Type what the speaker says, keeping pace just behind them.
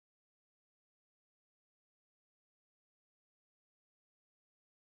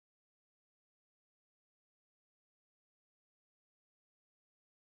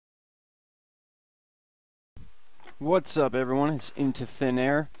What's up, everyone? It's Into Thin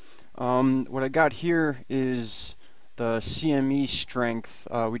Air. What I got here is the CME strength.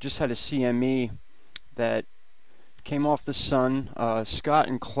 We just had a CME that came off the sun. Scott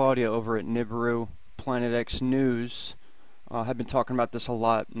and Claudia over at Nibiru Planet X News have been talking about this a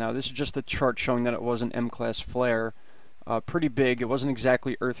lot. Now, this is just a chart showing that it was an M-class flare. Pretty big. It wasn't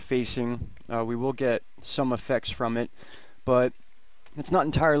exactly Earth-facing. We will get some effects from it, but it's not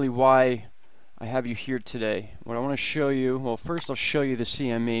entirely why I have you here today. What I want to show you, well, first I'll show you the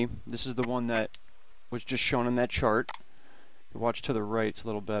CME. This is the one that was just shown in that chart. You watch to the right, it's a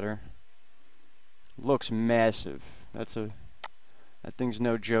little better. Looks massive. That thing's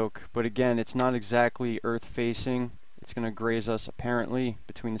no joke. But again, it's not exactly Earth facing. It's going to graze us apparently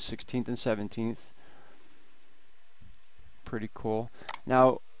between the 16th and 17th. Pretty cool.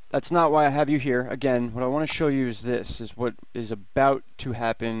 Now, that's not why I have you here. Again, what I want to show you is this, is what is about to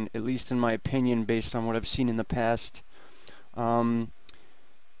happen, at least in my opinion, based on what I've seen in the past.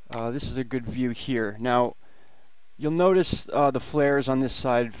 This is a good view here. Now, you'll notice the flares on this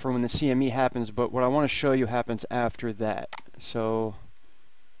side for when the CME happens, but what I want to show you happens after that. So,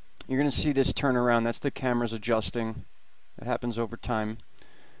 you're going to see this turn around. That's the cameras adjusting. It happens over time.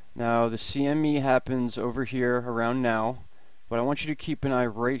 Now, the CME happens over here around now. But I want you to keep an eye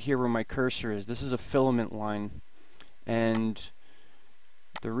right here where my cursor is. This is a filament line, and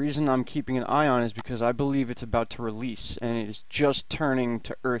the reason I'm keeping an eye on it is because I believe it's about to release, and it is just turning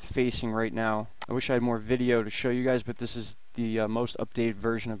to Earth facing right now. I wish I had more video to show you guys, but this is the most updated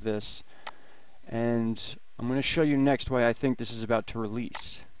version of this, and I'm going to show you next why I think this is about to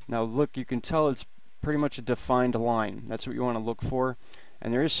release. Now look, you can tell it's pretty much a defined line. That's what you want to look for,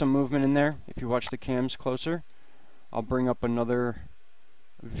 and there is some movement in there if you watch the cams closer. I'll bring up another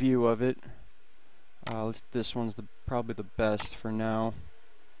view of it. This one's probably the best for now.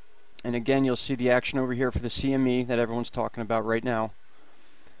 And again, you'll see the action over here for the CME that everyone's talking about right now,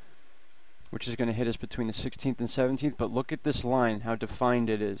 which is going to hit us between the 16th and 17th. But look at this line, how defined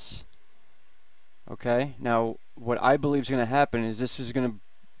it is. Okay, now what I believe is going to happen is this is going to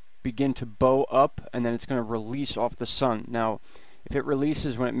begin to bow up, and then it's going to release off the sun. Now, if it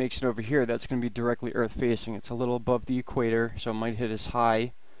releases when it makes it over here, that's going to be directly Earth facing. It's a little above the equator, so it might hit us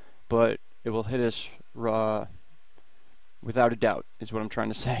high, but it will hit us without a doubt, is what I'm trying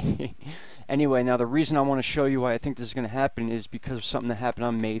to say. Anyway, now the reason I want to show you why I think this is going to happen is because of something that happened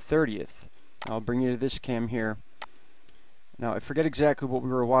on May 30th. I'll bring you to this cam here. Now, I forget exactly what we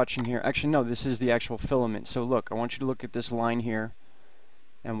were watching here. Actually, no, this is the actual filament. So look, I want you to look at this line here,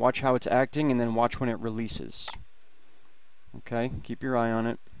 and watch how it's acting, and then watch when it releases. Okay, keep your eye on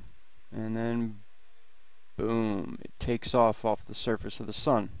it, and then boom, it takes off the surface of the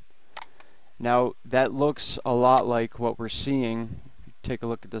sun. Now that looks a lot like what we're seeing. Take a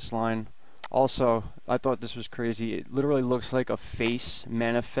look at this line. Also, I thought this was crazy. It literally looks like a face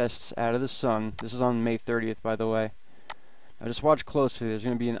manifests out of the sun. This is on May 30th, by the way. Now just watch closely. There's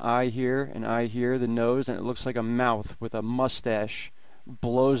going to be an eye here, the nose, and it looks like a mouth with a mustache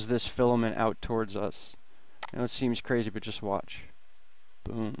blows this filament out towards us. I know it seems crazy, but just watch.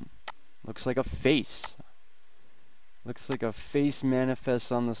 Boom. Looks like a face. Looks like a face manifests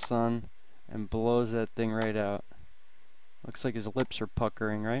on the sun and blows that thing right out. Looks like his lips are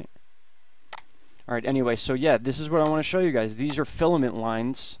puckering, right? Alright, anyway, so yeah, this is what I want to show you guys. These are filament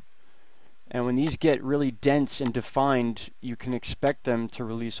lines, and when these get really dense and defined, you can expect them to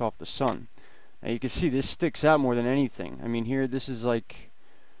release off the sun. Now you can see this sticks out more than anything. I mean, here, this is like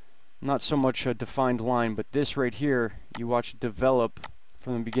not so much a defined line, but this right here, you watch it develop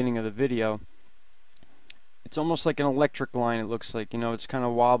from the beginning of the video. It's almost like an electric line, it looks like. You know, it's kind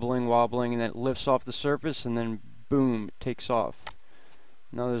of wobbling, and then it lifts off the surface, and then boom, it takes off.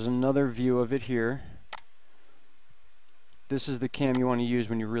 Now there's another view of it here. This is the cam you want to use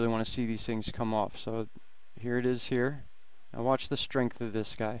when you really want to see these things come off. So here it is here. Now watch the strength of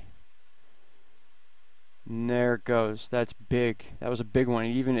this guy. And there it goes. That's big. That was a big one.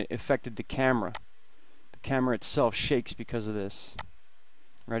 It even affected the camera. The camera itself shakes because of this.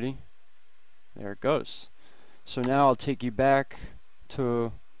 Ready? There it goes. So now I'll take you back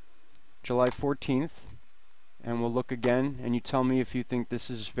to July 14th, and we'll look again, and you tell me if you think this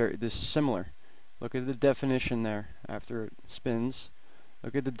is similar. Look at the definition there after it spins.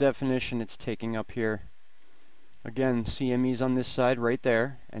 Look at the definition it's taking up here. Again, CME's on this side right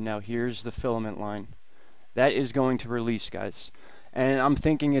there, and now here's the filament line. That is going to release, guys. And I'm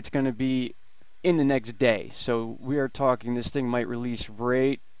thinking it's going to be in the next day. So we are talking this thing might release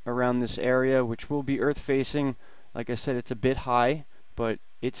right around this area, which will be Earth facing. Like I said, it's a bit high, but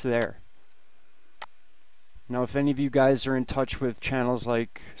it's there. Now, if any of you guys are in touch with channels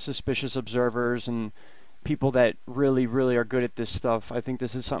like Suspicious Observers and people that really are good at this stuff, I think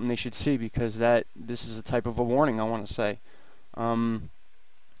this is something they should see, because this is a type of a warning, I want to say.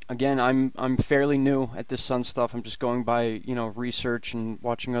 Again, I'm fairly new at this sun stuff. I'm just going by, you know, research and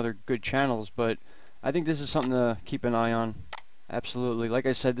watching other good channels, but I think this is something to keep an eye on. Absolutely. Like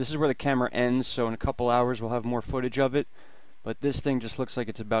I said, this is where the camera ends, so in a couple hours we'll have more footage of it, but this thing just looks like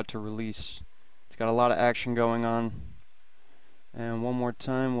it's about to release. It's got a lot of action going on. And one more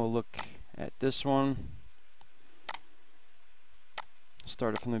time we'll look at this one.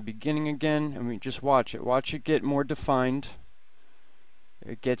 Start it from the beginning again, and we just watch it. Watch it get more defined.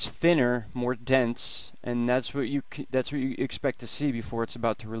 It gets thinner, more dense, and that's what you expect to see before it's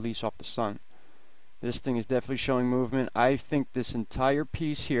about to release off the sun. This thing is definitely showing movement. I think this entire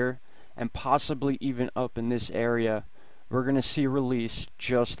piece here, and possibly even up in this area, we're going to see release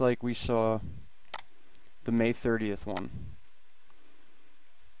just like we saw the May 30th one.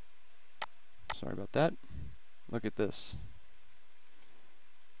 Sorry about that. Look at this.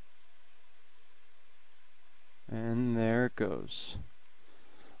 And there it goes.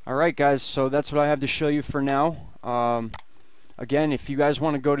 Alright guys, so that's what I have to show you for now. Again, if you guys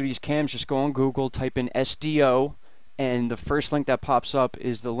want to go to these cams, just go on Google, type in SDO, and the first link that pops up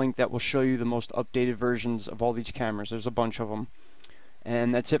is the link that will show you the most updated versions of all these cameras. There's a bunch of them.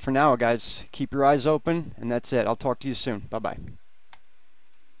 And that's it for now, guys. Keep your eyes open, and that's it. I'll talk to you soon. Bye-bye.